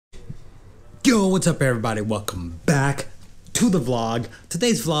Yo, what's up everybody? Welcome back to the vlog.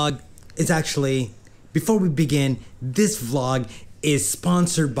 Today's vlog is actually, before we begin, this vlog is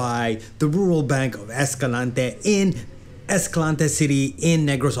sponsored by the Rural Bank of Escalante in Escalante City in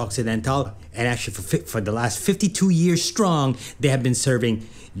Negros Occidental. And actually for the last 52 years strong, they have been serving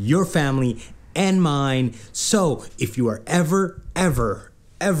your family and mine. So if you are ever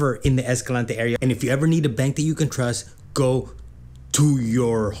in the Escalante area, and if you ever need a bank that you can trust, go to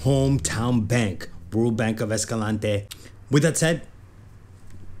your hometown bank, Rural Bank of Escalante. With that said,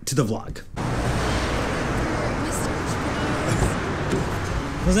 to the vlog.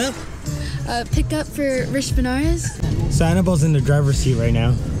 What's that? Pick up for Rich Benares. So Annabelle's in the driver's seat right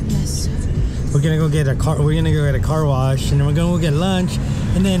now. Yes. We're gonna go get a car. We're gonna go get a car wash, and then we're gonna go get lunch,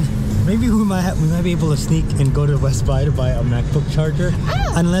 and then maybe we might be able to sneak and go to West Buy to buy a MacBook charger.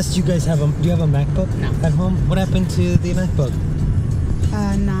 Oh. Unless you guys have a. Do you have a MacBook at home? What happened to the MacBook?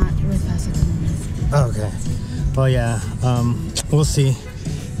 Not with us at the moment. Oh, okay. Well, yeah. We'll see.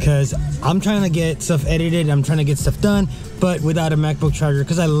 Cause I'm trying to get stuff edited. I'm trying to get stuff done, but without a MacBook charger,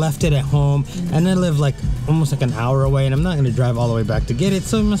 cause I left it at home, and I live like almost like an hour away, and I'm not gonna drive all the way back to get it.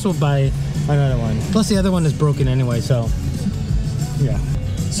 So I might as well buy another one. Plus the other one is broken anyway. So yeah.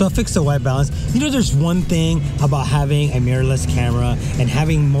 So I fixed the white balance. You know, there's one thing about having a mirrorless camera and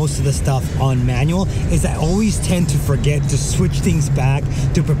having most of the stuff on manual is I always tend to forget to switch things back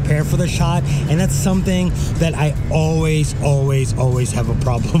to prepare for the shot. And that's something that I always have a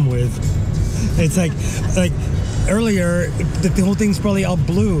problem with. It's like earlier, the whole thing's probably all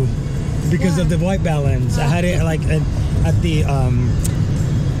blue because of the white balance. I had it like at the,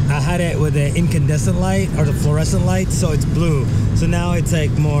 I had it with the incandescent light or the fluorescent light, so it's blue. So now it's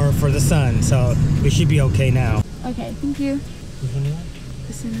like more for the sun, so it should be okay now. Okay, thank you. Which one do you want?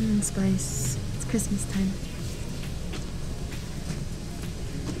 The cinnamon spice. It's Christmas time.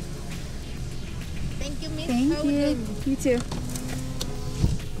 Thank you, Miss. Thank you. You too.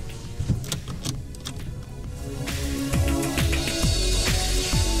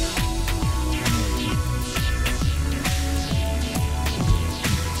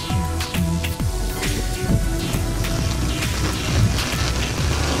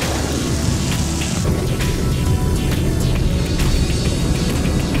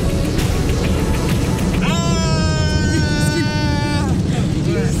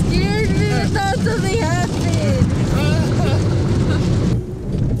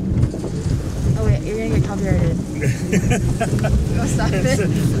 Go stop it.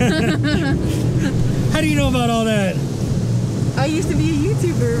 How do you know about all that? I used to be a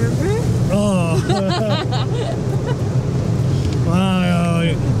YouTuber, remember? Oh. Wow,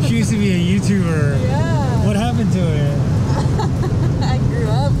 she used to be a YouTuber. Yeah. What happened to it? I grew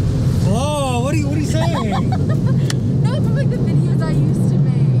up. Oh, what are you saying? No, from like the videos I used to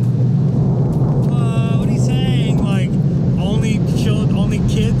make. What are you saying? Like only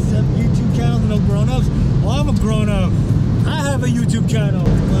kids have YouTube channels, no grown-ups? Well, I'm a grown-up. I have a YouTube channel.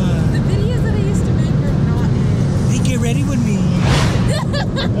 The videos that I used to make were not it. Hey, get ready with me.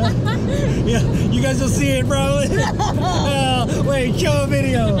 Yeah, you guys will see it probably. Wait, show a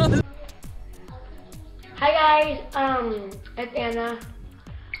video. Hi guys, it's Anna.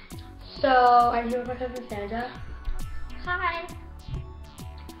 So I'm here with my cousin Sandra. Hi.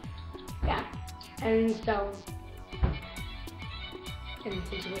 Yeah, and so.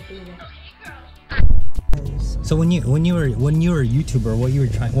 So when you were a YouTuber,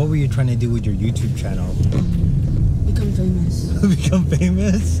 what were you trying to do with your YouTube channel? Become famous. Become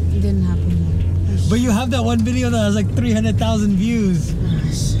famous? It didn't happen though. But you have that one video that has like 300,000 views.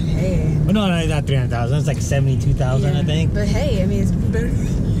 Hey. Oh, no, not 300,000. It's like 72,000, I think. But hey, I mean, it's better.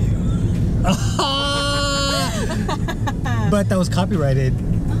 But that was copyrighted.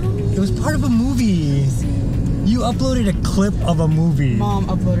 It was part of a movie. You uploaded a clip of a movie. Mom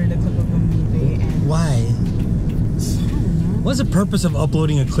uploaded a clip of a movie. And why? What's the purpose of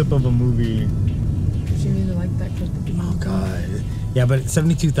uploading a clip of a movie? She really liked that clip of the movie. Oh God. Yeah, but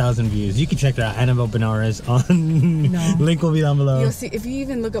 72,000 views. You can check that out. Anabelle Benares on. No. Link will be down below. You'll see, if you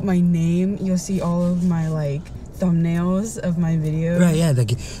even look up my name, you'll see all of my like thumbnails of my videos. Right, yeah.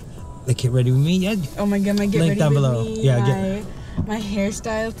 Like Get Ready With Me. Yeah. Oh my God, my Get Link Ready down With below. Me. Yeah, my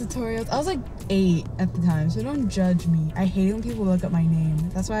hairstyle tutorials. I was like 8 at the time, so don't judge me. I hate when people look up my name.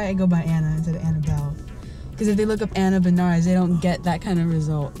 That's why I go by Anna instead of Anabelle. Because if they look up Anna Benares, they don't get that kind of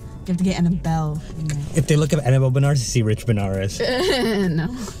result. You have to get Anabelle. If they look up Anabelle Benares, they see Rich Benares.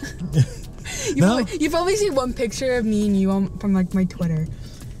 No. You've only seen one picture of me and you from like my Twitter.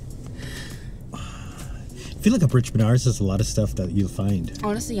 feel like up Rich Benares there's a lot of stuff that you'll find.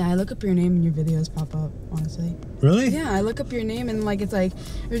 Honestly, yeah, I look up your name and your videos pop up, honestly. Really? Yeah, I look up your name and like it's like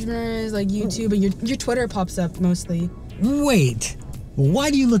Rich Benares, like YouTube, and your Twitter pops up mostly. Wait.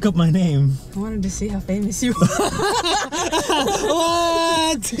 Why do you look up my name? I wanted to see how famous you are.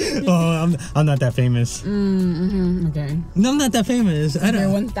 What? Oh, I'm not that famous. Okay. No, I'm not that famous. I You're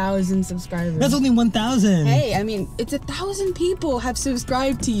don't. 1,000 subscribers. That's only 1,000. Hey, I mean, it's 1,000 people have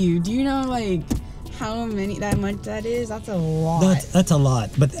subscribed to you. Do you know like how many that much that is? That's a lot. That's a lot.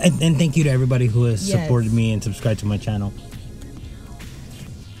 But and thank you to everybody who has Yes. supported me and subscribed to my channel.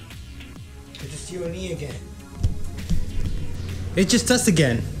 It's just you and me again. It's just us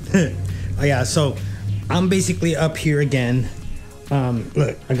again. Oh yeah, so I'm basically up here again.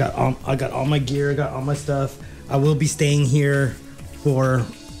 Look, I got all my gear, I got all my stuff. I will be staying here for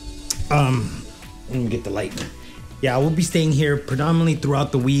let me get the light. Yeah, I will be staying here predominantly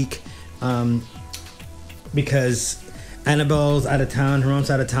throughout the week. Because Anabelle's out of town, her mom's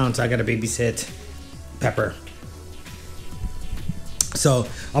out of town, so I gotta babysit Pepper. So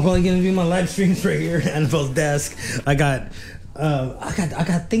I'm probably gonna do my live streams right here at Anabelle's desk. I got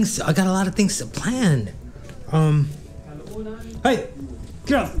things. I got a lot of things planned. Hey,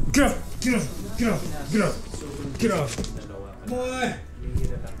 get off! Get off! Get off! Get off! Get off! Get off! Boy,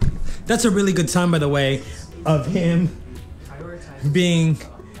 that's a really good sign, by the way, of him being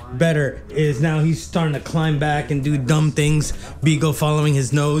better. Is now he's starting to climb back and do dumb things. Beagle following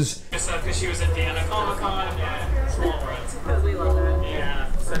his nose. Because she was at the